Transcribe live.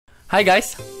Hi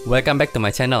guys, welcome back to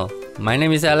my channel. My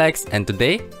name is Alex and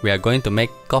today we are going to make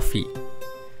coffee.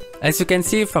 As you can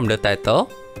see from the title,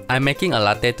 I'm making a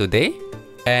latte today,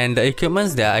 and the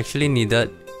equipments that are actually needed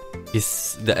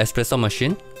is the espresso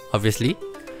machine, obviously.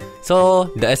 So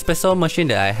the espresso machine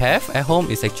that I have at home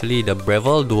is actually the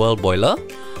Breville dual boiler.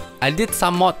 I did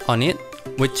some mod on it,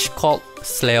 which called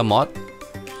Slayer mod.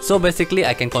 So basically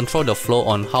I can control the flow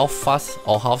on how fast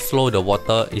or how slow the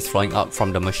water is flowing out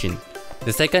from the machine.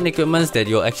 The second equipment that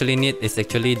you'll actually need is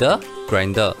actually the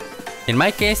grinder. In my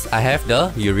case, I have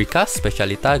the Eureka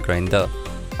Specialita grinder.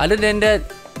 Other than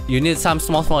that, you need some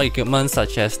small equipment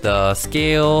such as the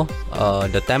scale,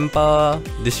 the temper,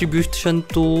 distribution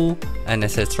tool, and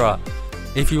etc.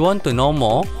 If you want to know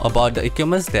more about the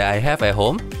equipments that I have at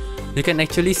home, you can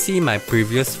actually see my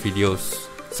previous videos.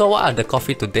 So what are the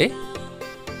coffee today?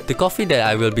 The coffee that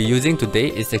I will be using today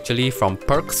is actually from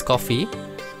Perks Coffee.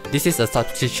 This is a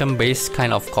subscription based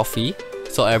kind of coffee,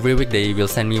 so every week they will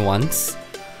send me once.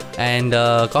 And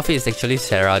the coffee is actually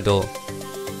Cerrado.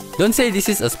 Don't say this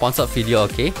is a sponsored video,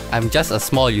 okay? I'm just a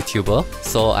small YouTuber,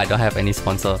 so I don't have any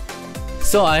sponsor.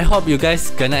 So I hope you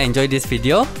guys gonna enjoy this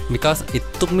video because it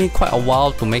took me quite a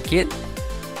while to make it.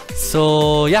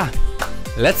 So yeah,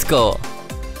 let's go!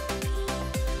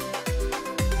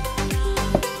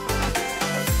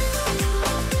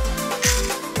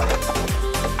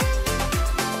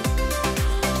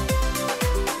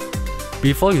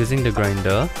 Before using the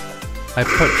grinder, I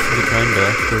purged the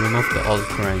grinder to remove the old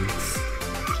grinds.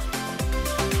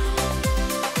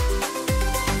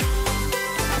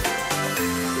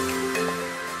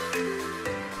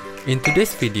 In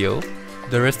today's video,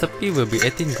 the recipe will be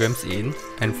 18 grams in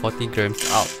and 40 grams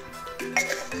out.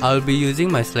 I will be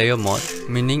using my Slayer mod,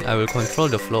 meaning I will control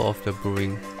the flow of the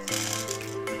brewing.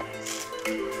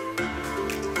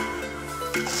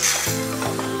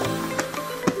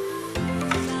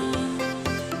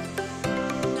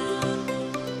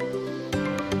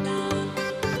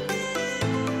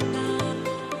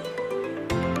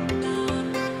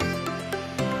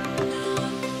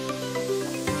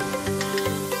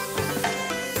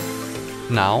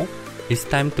 Now, it's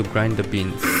time to grind the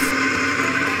beans.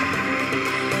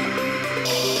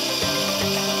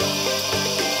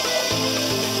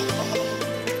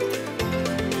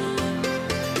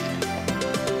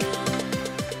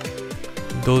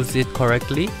 Dose it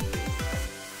correctly.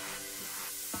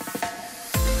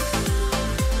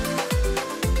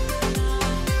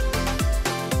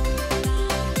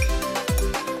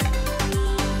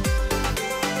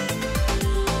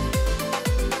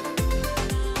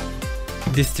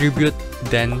 Distribute,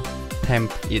 then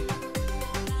temp it.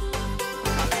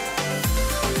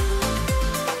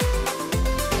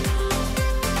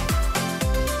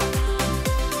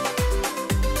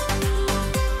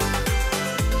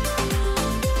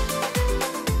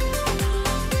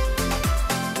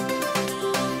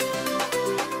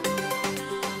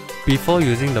 Before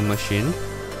using the machine,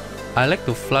 I like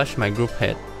to flush my group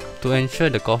head to ensure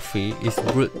the coffee is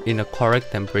brewed in a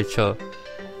correct temperature.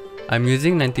 I'm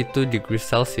using 92 degrees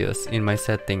Celsius in my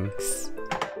settings.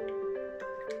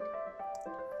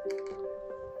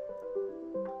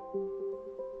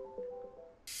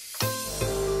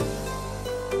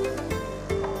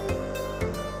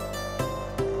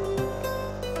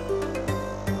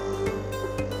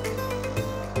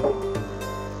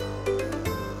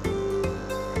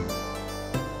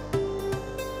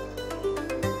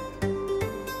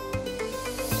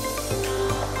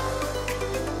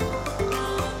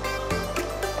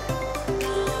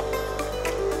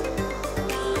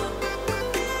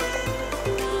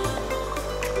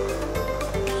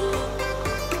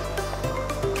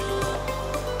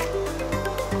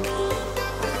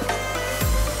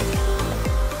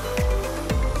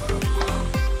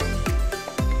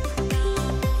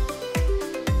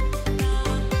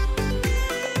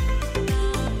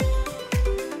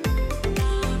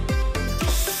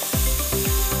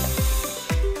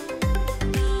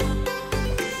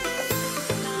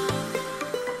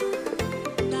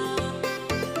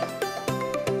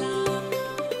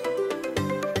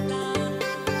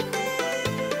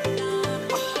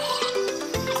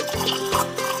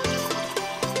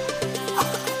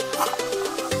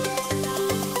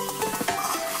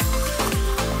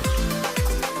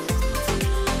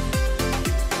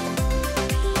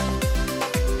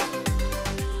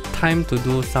 Time to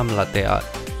do some latte art.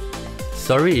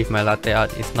 Sorry if my latte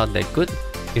art is not that good,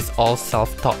 it's all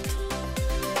self-taught.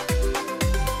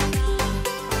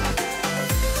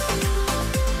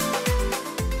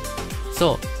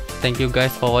 So, thank you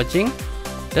guys for watching.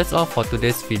 That's all for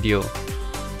today's video.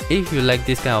 If you like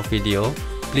this kind of video,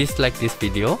 please like this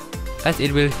video, as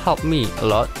it will help me a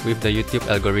lot with the YouTube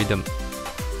algorithm.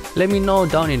 Let me know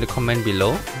down in the comment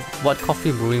below what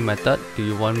coffee brewing method do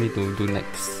you want me to do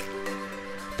next.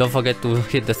 Don't forget to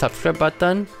hit the subscribe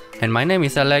button, and my name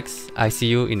is Alex. I see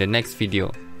you in the next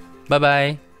video. Bye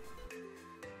bye.